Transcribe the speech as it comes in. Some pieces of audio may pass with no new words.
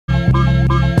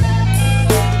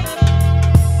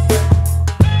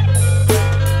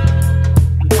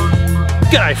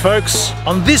G'day folks!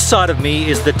 On this side of me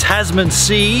is the Tasman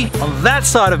Sea. On that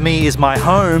side of me is my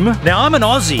home. Now I'm an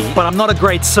Aussie, but I'm not a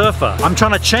great surfer. I'm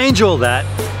trying to change all that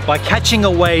by catching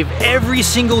a wave every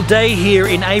single day here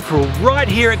in April, right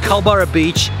here at Culburra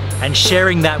Beach, and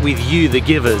sharing that with you, the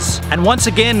givers. And once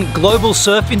again, Global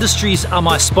Surf Industries are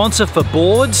my sponsor for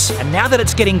boards. And now that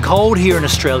it's getting cold here in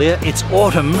Australia, it's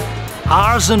autumn,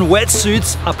 Artisan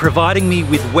Wetsuits are providing me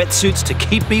with wetsuits to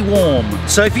keep me warm.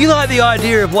 So if you like the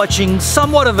idea of watching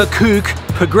somewhat of a kook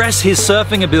progress his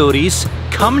surfing abilities,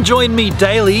 come join me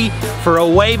daily for a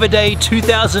Wave a Day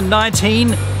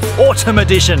 2019 Autumn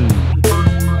Edition.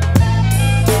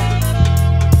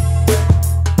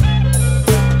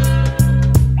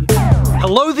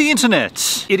 Hello the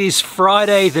internet! It is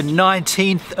Friday the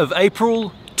 19th of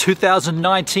April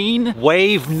 2019,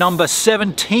 wave number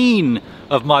 17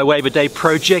 of my Wave a Day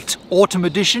project Autumn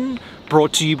Edition,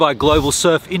 brought to you by Global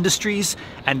Surf Industries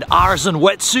and Artisan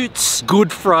Wetsuits.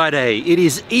 Good Friday. It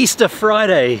is Easter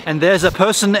Friday and there's a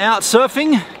person out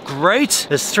surfing. Great.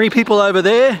 There's 3 people over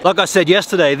there. Like I said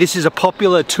yesterday, this is a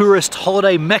popular tourist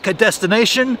holiday mecca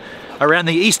destination around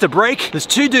the Easter break. There's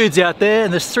 2 dudes out there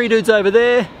and there's 3 dudes over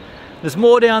there. There's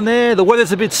more down there. The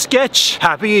weather's a bit sketch.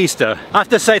 Happy Easter. I have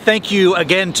to say thank you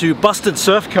again to Busted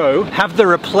Surf Co. Have the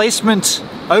replacement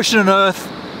Ocean and Earth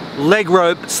leg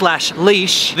rope /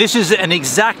 leash. This is an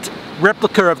exact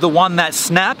replica of the one that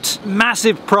snapped.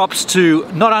 Massive props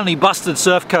to not only Busted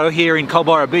Surf Co. here in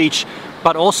Culburra Beach,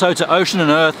 but also to Ocean and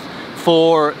Earth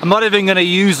for, I'm not even gonna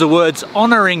use the words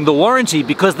honoring the warranty,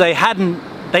 because they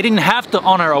didn't have to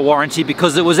honor a warranty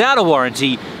because it was out of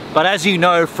warranty. But as you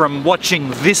know from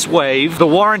watching this wave, the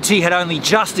warranty had only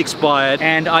just expired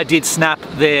and I did snap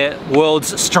their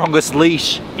world's strongest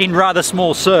leash in rather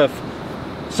small surf.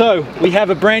 So we have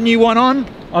a brand new one on.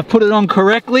 I've put it on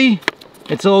correctly.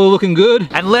 It's all looking good.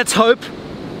 And let's hope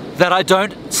that I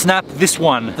don't snap this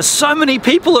one. There's so many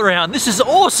people around. This is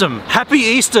awesome. Happy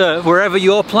Easter wherever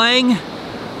you're playing.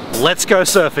 Let's go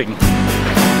surfing.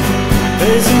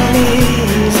 There's an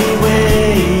easy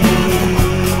way.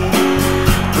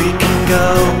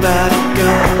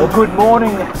 Well, good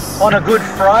morning on a Good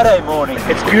Friday morning.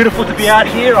 It's beautiful to be out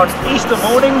here on Easter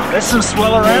morning. There's some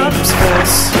swell around.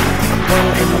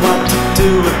 What to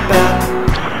do about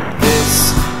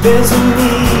this? There's an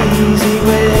easy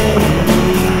way.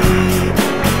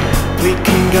 We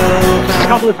can go back. A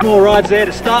couple of small rides there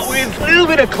to start with. A little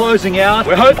bit of closing out.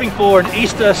 We're hoping for an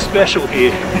Easter special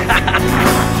here.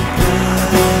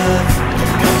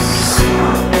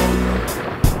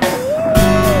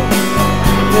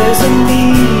 There's an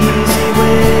easy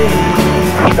way.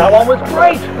 That one was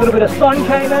great. A little bit of sun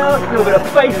came out, a little bit of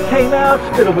face came out,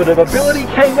 a little bit of ability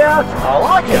came out. I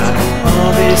like it.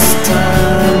 All this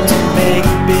time to make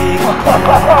big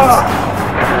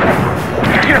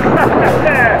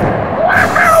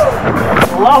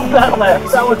Love that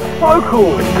left. That was so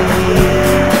cool.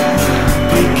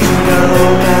 We can go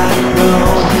back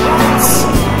romance.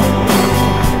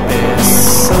 There's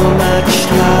so much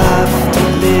love to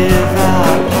live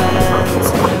our plans.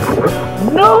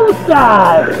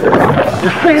 Nosedive! You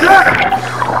see that?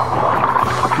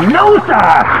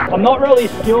 Nosedive! I'm not really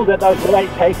skilled at those late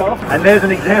takeoffs, and there's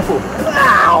an example.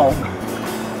 Wow!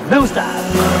 Nosedive!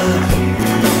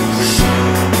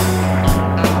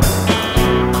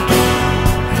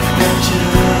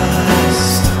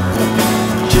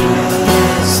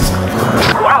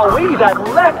 Wowee, that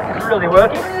left is really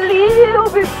working. A little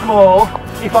bit small,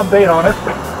 if I'm being honest. A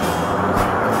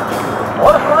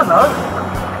lot of fun though.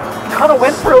 Kind of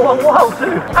went for a long while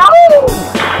too. Ow!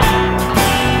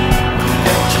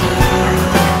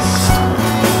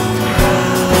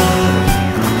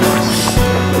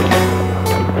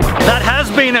 That has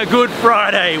been a good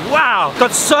Friday. Wow,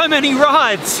 got so many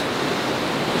rides.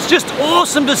 It's just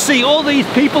awesome to see all these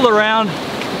people around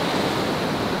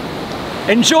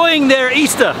enjoying their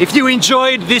Easter. If you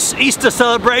enjoyed this Easter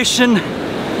celebration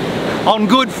on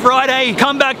Good Friday,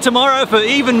 come back tomorrow for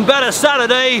even better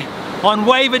Saturday on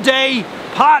Wave a Day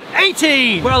Part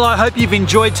 18. Well, I hope you've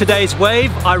enjoyed today's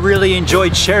wave. I really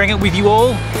enjoyed sharing it with you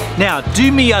all. Now,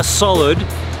 do me a solid.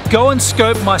 Go and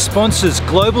scope my sponsors,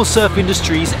 Global Surf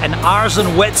Industries and Artisan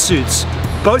Wetsuits.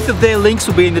 Both of their links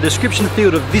will be in the description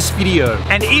field of this video.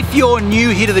 And if you're new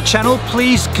here to the channel,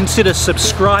 please consider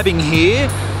subscribing here.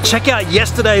 Check out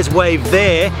yesterday's wave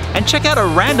there, and check out a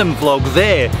random vlog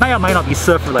there. May or may not be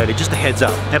surf related, just a heads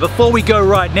up. Now before we go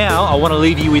right now, I want to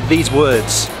leave you with these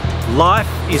words. Life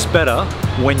is better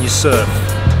when you surf.